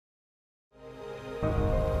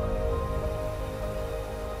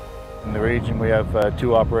in the region. We have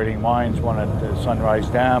 2 operating mines, one at Sunrise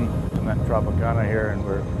Dam and then Tropicana here, and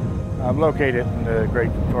we're located in the Great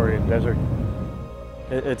Victorian Desert.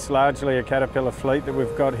 It's largely a Caterpillar fleet that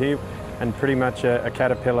we've got here, and pretty much a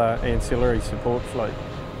Caterpillar ancillary support fleet.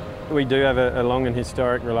 We do have a long and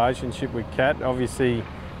historic relationship with Cat. Obviously,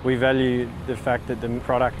 we value the fact that the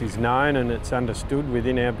product is known and it's understood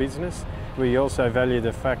within our business. We also value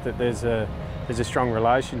the fact that there's a strong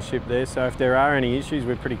relationship there, so if there are any issues,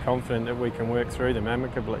 we're pretty confident that we can work through them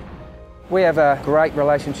amicably. We have a great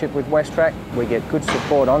relationship with WesTrac. We get good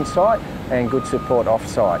support on-site and good support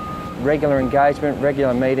off-site. Regular engagement,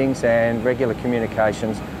 regular meetings and regular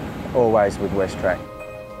communications, always with WesTrac.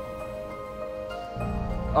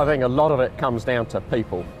 I think a lot of it comes down to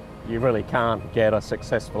people. You really can't get a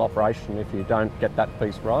successful operation if you don't get that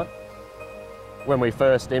piece right. When we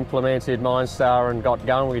first implemented MineStar and got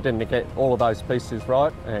going, we didn't get all of those pieces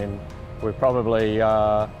right, and we probably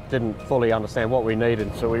didn't fully understand what we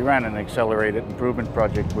needed. So we ran an accelerated improvement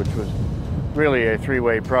project, which was really a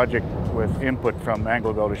 3-way project with input from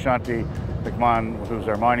AngloGold Ashanti, McMahon, who's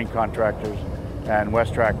our mining contractors, and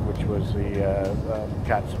WesTrac, which was the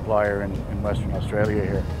Cat supplier in Western Australia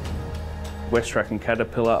here. WesTrac and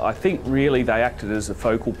Caterpillar, I think really they acted as a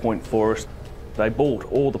focal point for us. They brought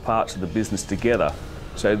all the parts of the business together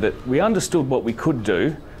so that we understood what we could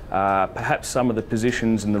do, perhaps some of the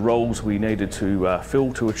positions and the roles we needed to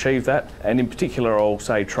fill to achieve that, and in particular I'll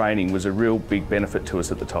say training was a real big benefit to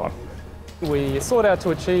us at the time. We sought out to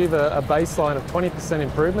achieve a baseline of 20%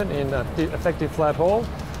 improvement in effective flat haul.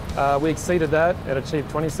 We exceeded that and achieved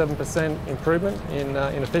 27% improvement in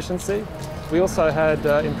efficiency. We also had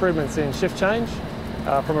improvements in shift change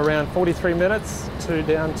from around 43 minutes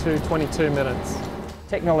down to 22 minutes.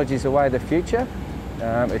 Technology is the way of the future.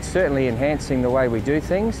 It's certainly enhancing the way we do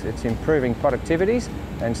things. It's improving productivities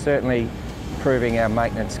and certainly improving our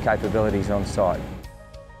maintenance capabilities on site.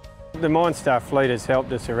 The MineStar fleet has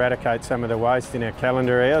helped us eradicate some of the waste in our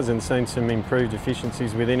calendar hours and seen some improved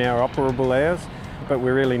efficiencies within our operable hours. But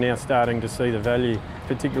we're really now starting to see the value,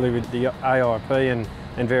 particularly with the AIP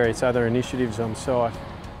and various other initiatives on site.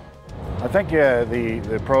 I think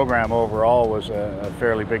the program overall was a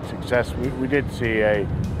fairly big success. We did see a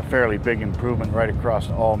fairly big improvement right across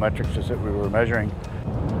all metrics that we were measuring.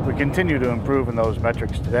 We continue to improve in those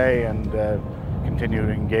metrics today and continue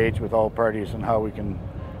to engage with all parties on how we can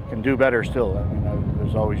do better still. I mean,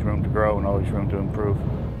 there's always room to grow and always room to improve.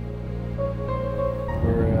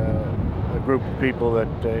 We're a group of people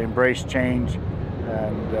that embrace change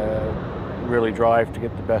and really drive to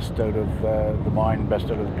get the best out of the mine, best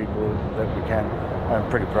out of the people that we can. I'm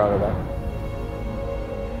pretty proud of that.